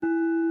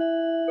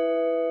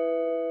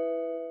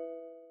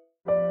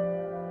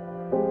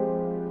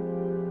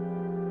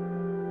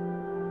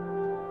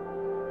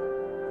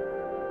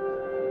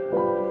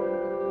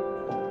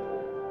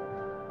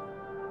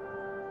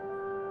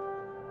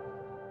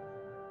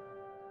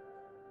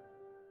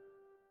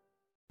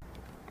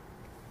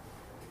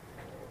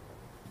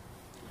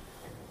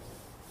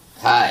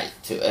Hi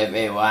to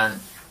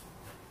everyone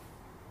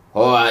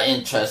who are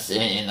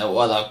interested in the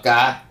Word of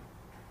God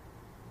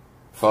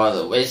for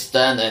the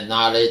wisdom and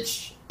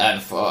knowledge and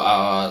for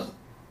our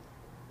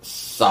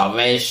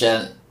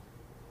salvation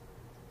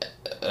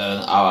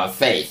and our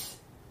faith.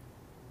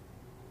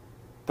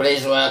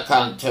 Please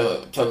welcome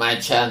to my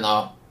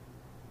channel,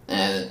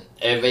 and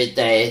every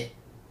day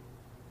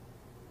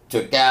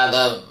to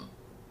gather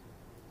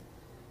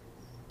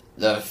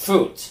the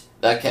fruit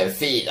that can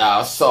feed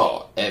our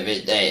soul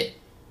every day.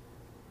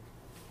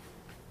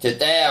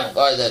 Today I'm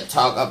going to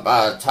talk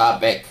about a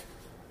topic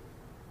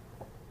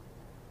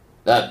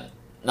that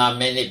not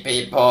many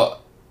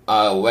people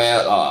are aware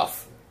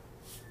of.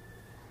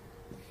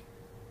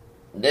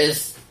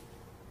 This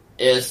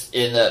is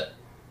in the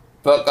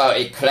book of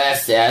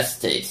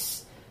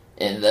Ecclesiastes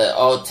in the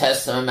Old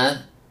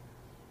Testament.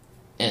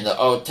 In the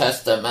Old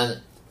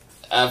Testament,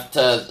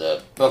 after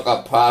the book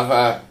of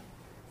Proverbs,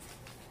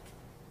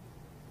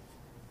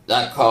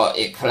 that called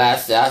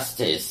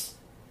Ecclesiastes,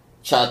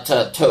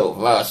 chapter 2,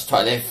 verse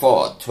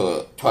 24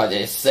 to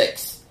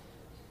 26.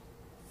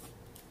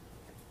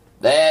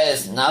 There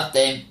is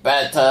nothing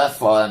better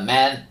for a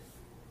man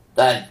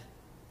than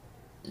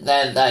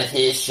that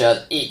he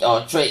should eat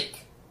or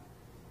drink,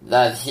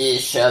 that he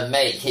should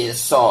make his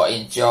soul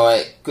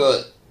enjoy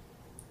good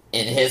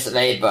in his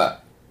labor.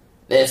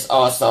 This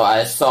also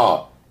I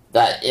saw,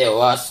 that it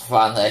was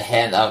from the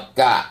hand of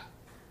God.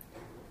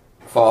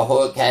 For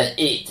who can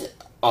eat,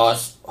 or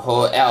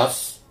who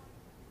else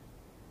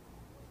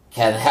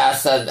can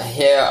hasten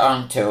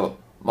hereunto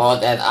more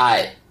than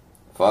I?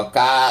 For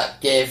God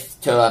gives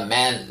to a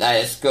man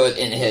that is good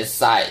in his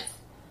sight,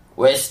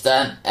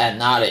 wisdom and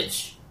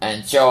knowledge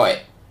and joy.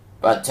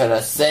 But to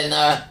the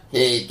sinner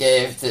he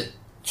gives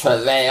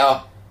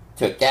travail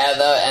to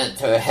gather and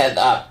to head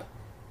up,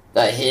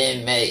 that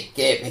he may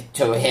give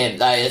to him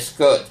that is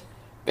good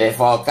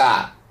before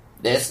God.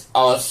 This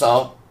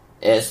also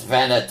is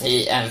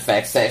vanity and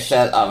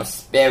vexation of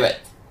spirit.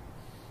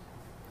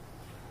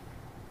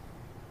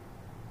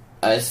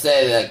 I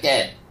say it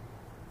again.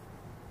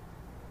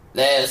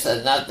 There is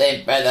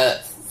nothing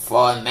better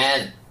for a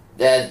man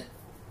than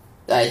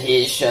that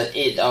he should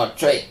eat or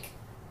drink,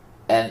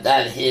 and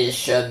that he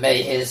should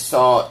make his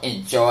soul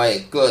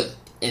enjoy good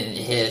in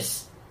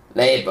his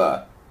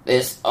labor.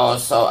 This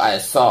also I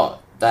saw,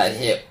 that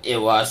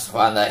it was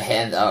from the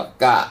hand of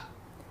God.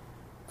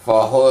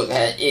 For who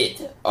can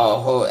eat, or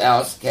who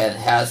else can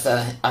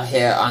hasten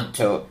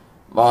hereunto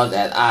more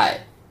than I?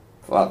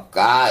 For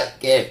God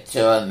gave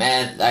to a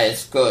man that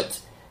is good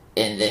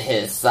in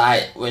his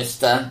sight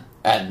wisdom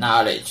and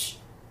knowledge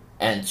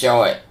and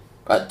joy.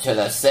 But to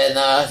the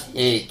sinner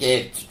he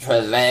gives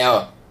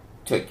travail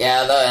to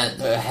gather and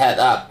to head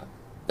up,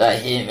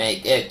 that he may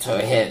give to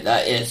him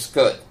that is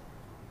good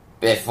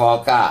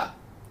before God.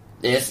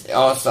 This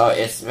also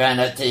is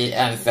vanity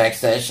and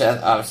vexation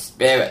of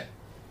spirit.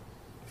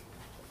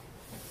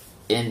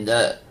 In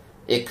the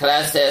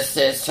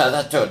Ecclesiastes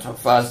chapter 2,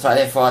 verse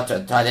 24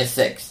 to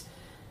 26,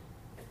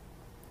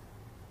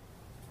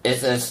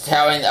 it is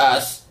telling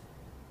us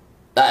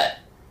that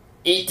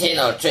eating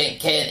or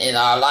drinking in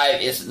our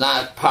life is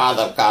not part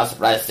of God's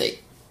blessing.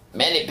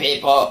 Many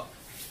people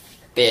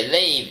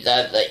believe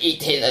that the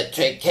eating and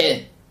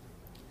drinking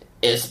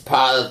is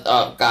part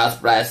of God's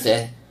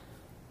blessing,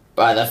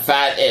 but the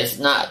fact is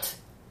not.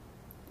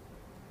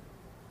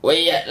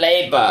 We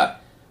labor,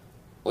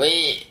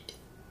 we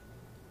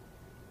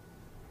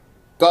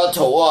go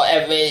to work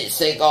every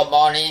single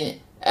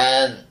morning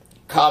and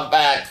come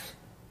back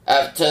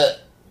after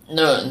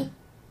noon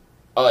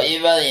or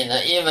even in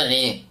the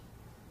evening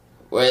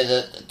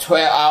with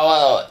 12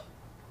 hours or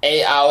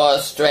 8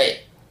 hours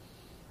straight.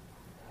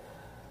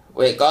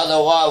 We go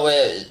to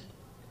work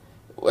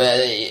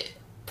with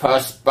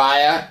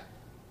perspire,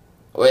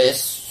 with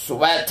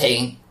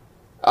sweating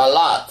a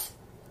lot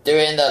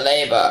during the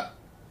labor.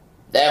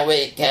 Then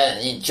we can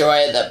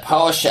enjoy the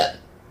portion,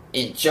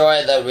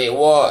 enjoy the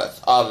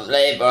rewards of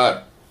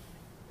labor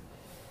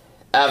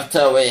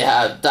after we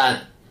have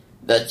done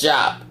the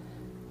job.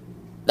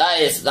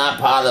 That is not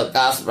part of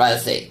God's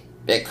blessing,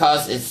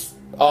 because it's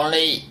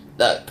only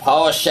the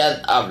portion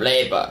of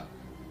labor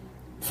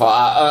for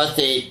our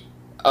earthly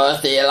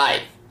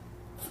life.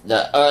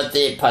 The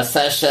earthly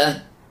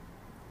possession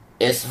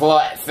is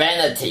for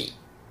vanity.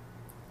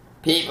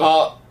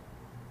 People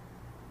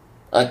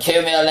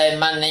accumulate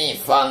money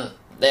from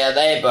their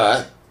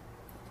labor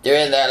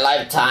during their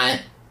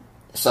lifetime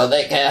so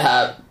they can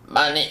have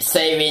money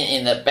saving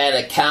in the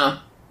bank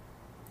account,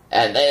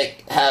 and they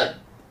have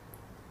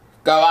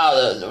go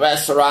out to the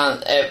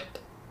restaurant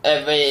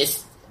every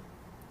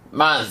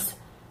month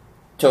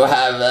to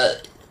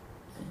have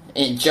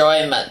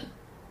enjoyment,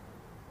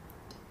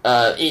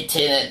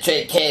 eating and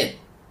drinking,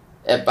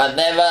 but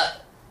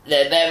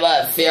they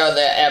never feel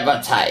their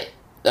appetite.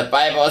 The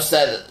Bible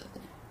said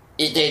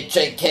eating,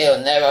 drinking will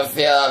never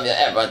fill your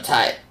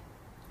appetite.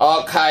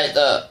 All kinds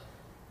of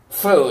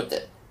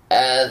food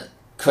and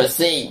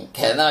cuisine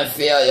cannot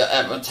fill your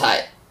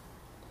appetite.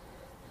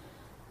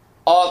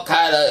 All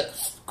kinds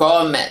of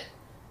gourmet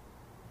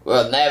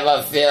will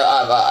never fill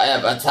our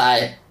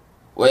appetite.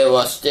 We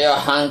will still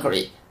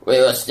hungry. We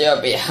will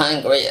still be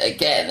hungry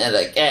again and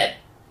again.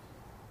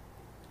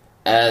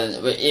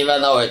 And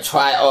even though we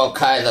try all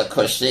kinds of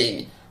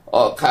cuisine,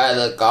 all kinds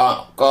of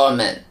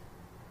garment,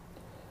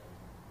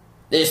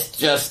 this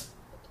just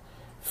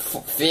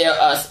fill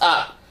us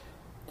up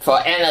for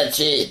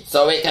energy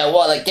so we can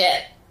walk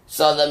again.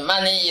 So the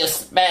money you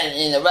spend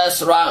in the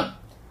restaurant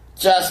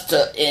just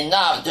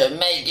enough to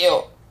make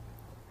you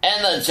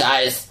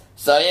energized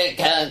so you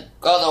can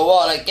go to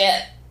war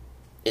again.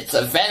 It's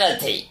a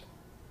vanity.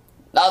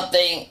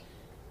 Nothing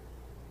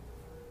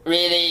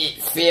really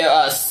fill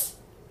us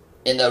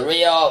in the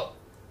real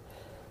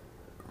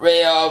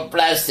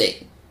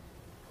blessing.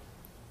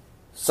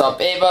 So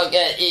people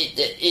get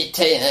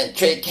eating and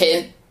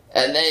drinking,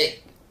 and they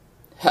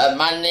have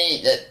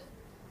money that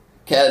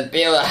can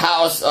build a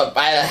house or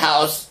buy a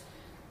house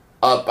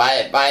or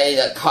buy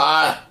the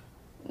car.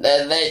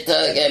 Then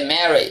later get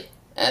married,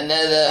 and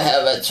then they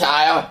have a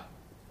child.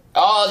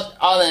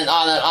 On and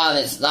on and on.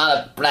 It's not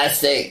a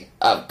blessing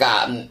of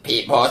God. And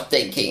people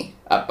thinking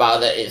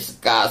about it is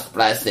God's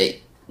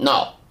blessing.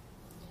 No.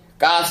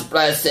 God's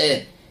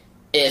blessing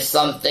is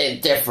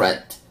something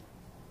different.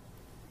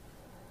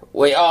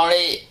 We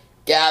only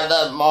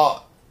gather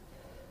more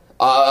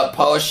a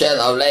portion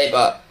of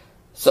labor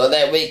so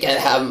that we can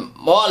have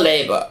more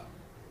labor.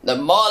 The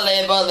more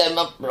labor,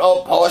 the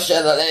more portion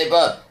of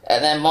labor,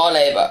 and then more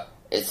labor.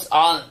 It's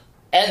on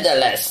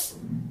endless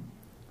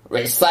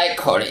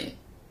recycling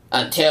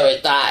until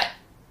we die.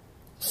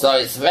 So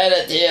it's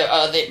vanity of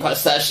earthly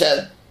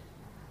possession.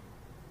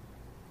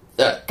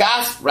 The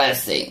God's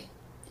blessing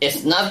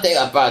is nothing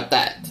about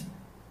that.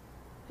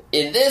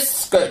 In this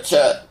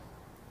scripture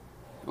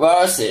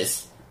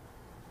verses,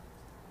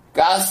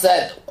 God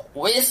said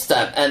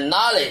wisdom and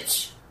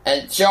knowledge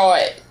and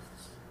joy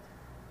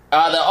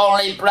are the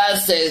only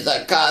blessings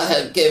that God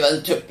has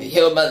given to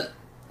human.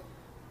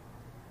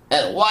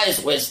 And what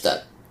is wisdom?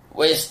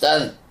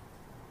 Wisdom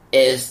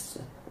is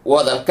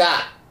Word of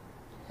God.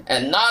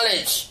 And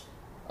knowledge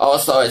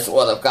also is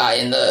Word of God.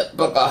 In the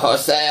book of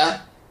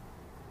Hosea,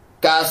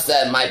 God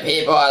said, my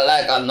people are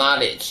lack of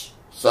knowledge,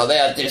 so they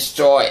are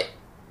destroyed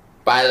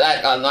by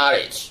lack of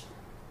knowledge.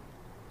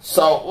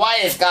 So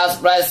what is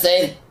God's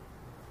blessing?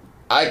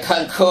 I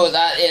conclude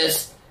that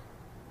is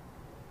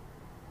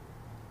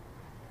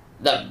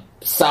the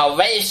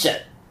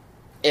salvation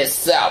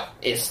itself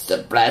is the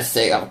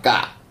blessing of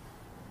God.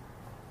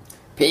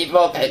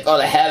 People can go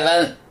to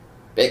heaven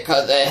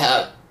because they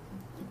have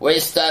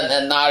wisdom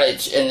and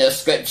knowledge in the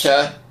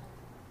scripture,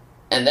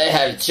 and they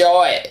have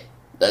joy.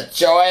 The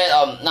joy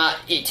of not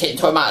eating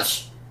too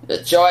much.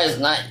 The joy is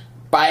not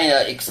buying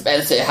an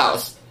expensive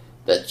house.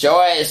 The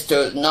joy is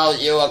to know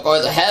you are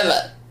going to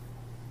heaven.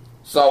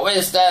 So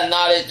wisdom,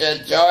 knowledge,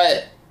 and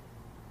joy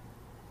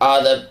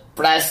are the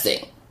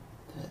blessing.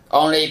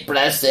 Only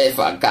blessing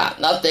from God.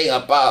 Nothing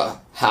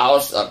about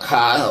house or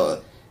car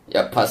or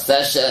your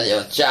possession,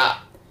 your job,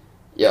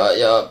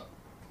 your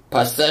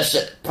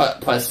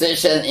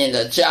position in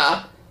the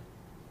job,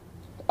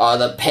 or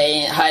the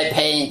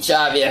high-paying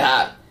job you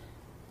have.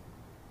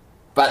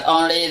 But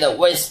only the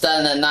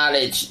wisdom and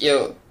knowledge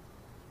you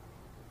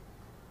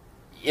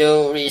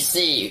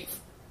receive,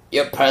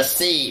 you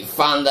perceive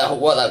from the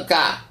Word of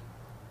God,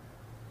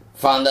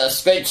 from the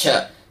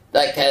Scripture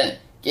that can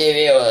give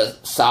you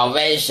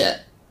salvation.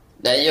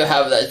 Then you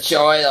have the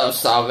joy of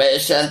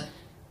salvation,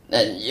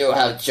 then you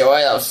have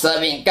joy of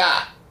serving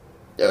God.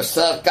 To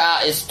serve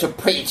God is to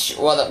preach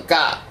Word of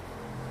God.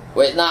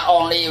 We not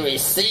only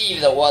receive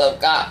the Word of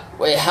God,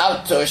 we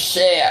have to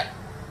share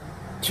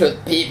to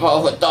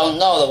people who don't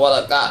know the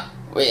Word of God.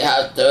 We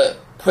have to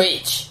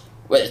preach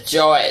with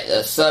joy,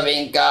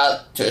 serving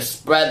God, to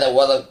spread the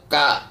Word of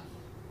God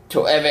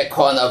to every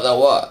corner of the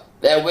world.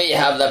 Then we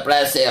have the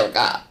blessing of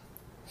God.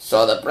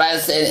 So the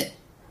blessing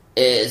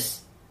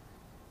is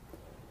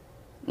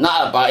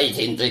not about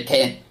eating,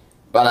 drinking,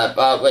 but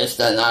about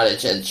wisdom,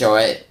 knowledge, and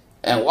joy.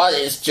 And what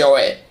is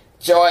joy?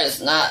 Joy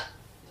is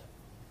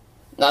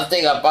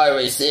nothing about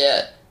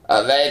receiving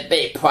a very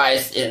big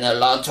prize in the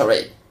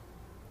lottery.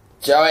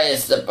 Joy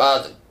is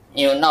about,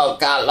 you know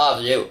God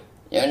loves you.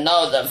 You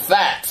know the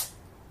fact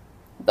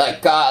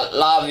that God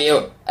loves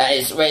you and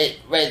is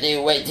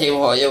waiting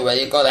for you when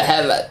you go to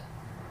heaven.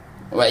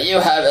 When you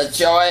have a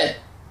joy,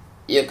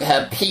 you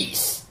have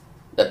peace.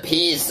 The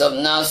peace of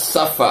not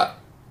suffer.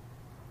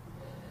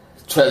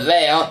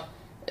 Travail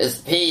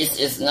is peace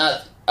is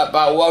not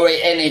about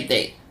worry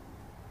anything.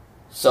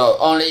 So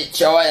only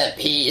joy and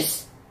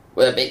peace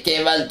will be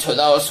given to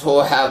those who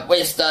have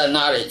wisdom and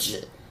knowledge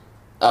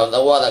of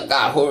the Word of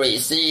God, who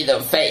receive the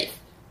faith,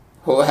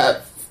 who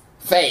have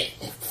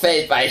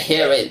faith by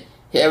hearing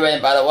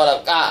by the Word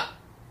of God,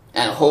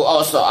 and who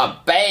also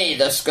obey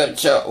the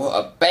Scripture, who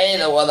obey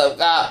the Word of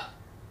God,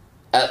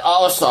 and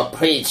also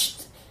preach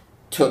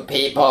to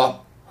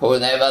people who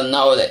never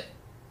know it.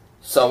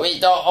 So we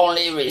don't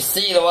only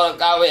receive the Word of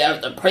God, we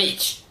have to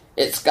preach.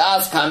 It's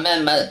God's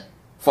commandment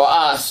for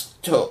us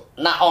to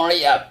not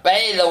only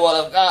obey the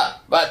Word of God,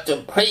 but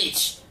to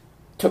preach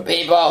to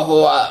people who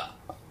are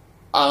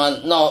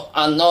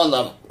unknown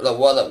of the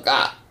Word of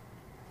God.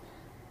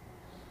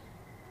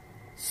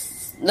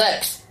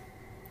 Next,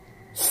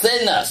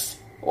 sinners.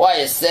 What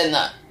is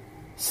sinner?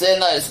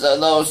 Sinner is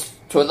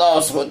to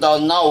those who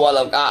don't know Word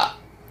of God,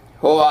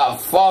 who are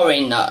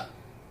foreigner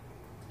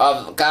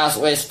of God's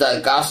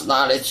wisdom, God's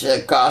knowledge,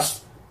 and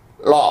God's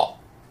law.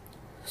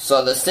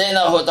 So the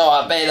sinner who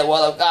don't obey the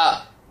Word of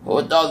God,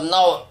 who don't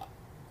know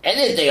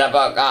anything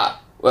about God,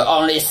 will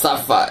only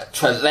suffer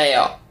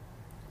travail.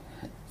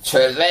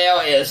 Travail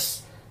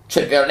is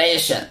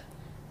tribulation,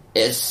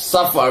 is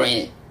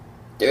suffering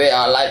during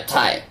our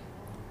lifetime,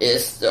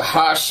 is the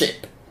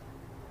hardship.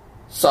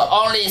 So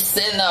only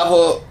sinner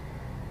who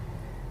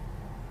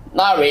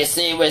not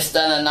receive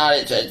wisdom and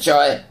knowledge and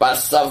joy, but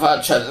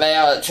suffer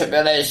travail,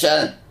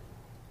 tribulation,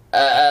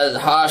 and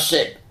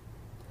hardship,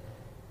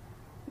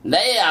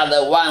 they are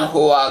the one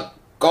who are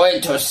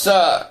going to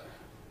serve.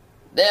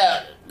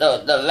 The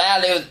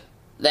value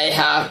they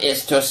have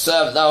is to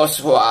serve those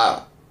who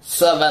are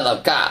servants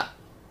of God,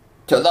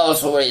 to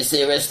those who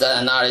receive wisdom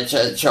and knowledge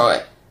and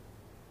joy.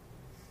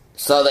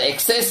 So the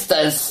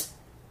existence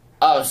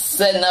of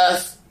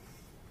sinners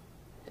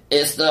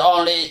is the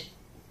only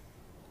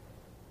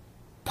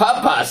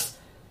purpose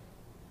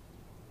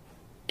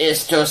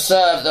is to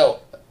serve the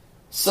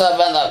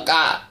servant of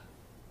God.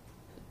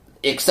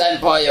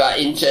 Example, you are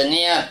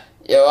engineer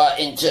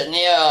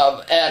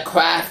of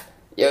aircraft,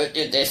 you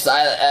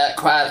design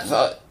aircraft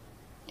so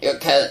you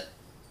can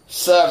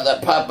serve the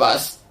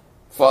purpose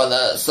for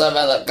the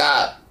servant of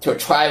God to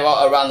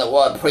travel around the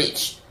world,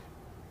 preach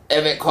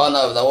every corner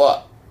of the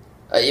world.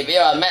 If you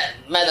are a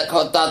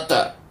medical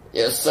doctor,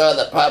 you serve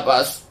the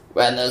purpose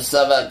when the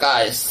servant of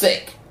God is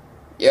sick.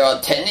 You're a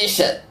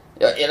technician,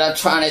 you're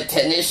electronic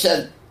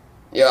technician,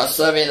 you are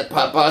serving the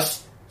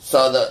purpose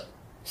so the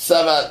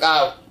servant of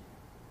God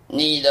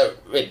need to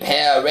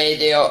repair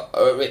radio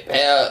or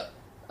repair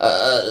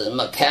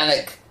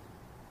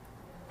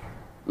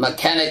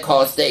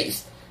mechanical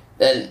things,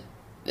 then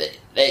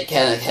they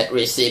can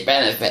receive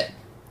benefit.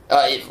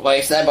 If, for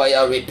example,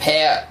 you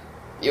repair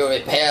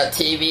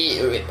TV,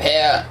 you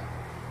repair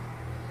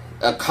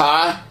a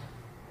car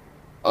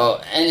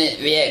or any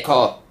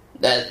vehicle,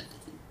 then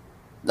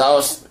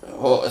those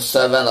who are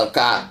servants of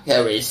God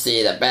can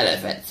receive the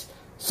benefits.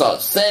 So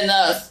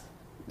sinners,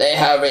 they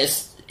have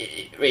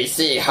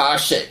receive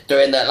hardship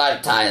during their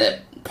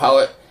lifetime,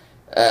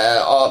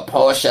 or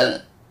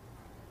portion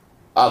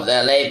of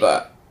their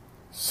labor.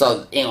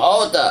 So in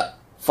order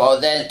for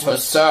them to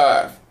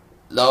serve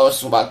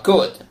those who are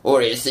good, who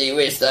receive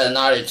wisdom,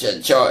 knowledge,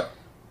 and joy,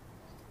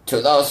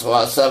 to those who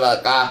are servants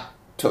of God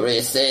to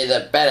receive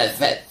the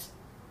benefits,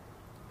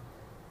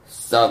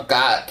 so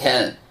God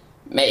can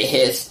make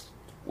His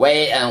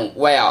way and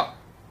will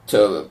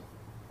to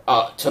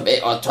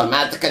be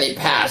automatically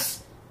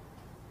passed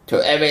to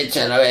every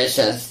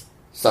generation.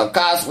 So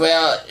God's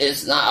will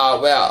is not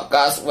our will.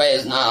 God's way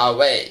is not our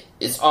way.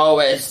 It's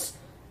always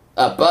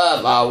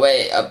above our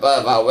way,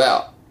 above our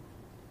will.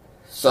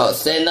 So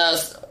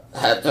sinners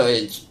have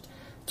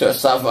to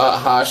suffer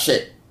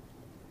hardship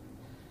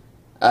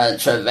and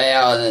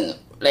travail and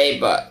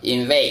labor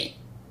in vain.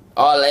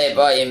 All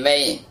labor in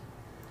vain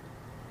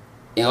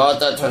in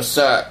order to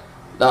serve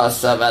the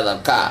servants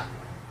of God,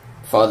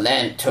 for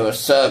them to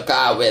serve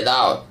God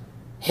without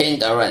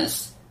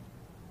hindrance.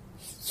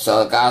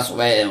 So God's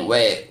way and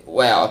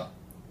will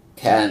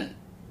can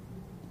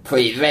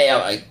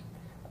prevail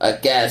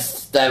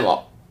against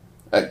devil,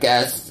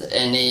 against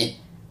any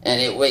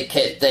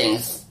wicked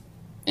things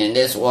in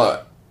this world.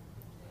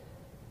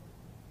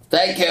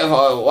 Thank you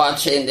for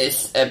watching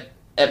this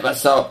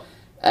episode,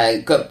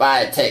 and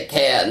goodbye. Take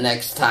care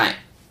next time.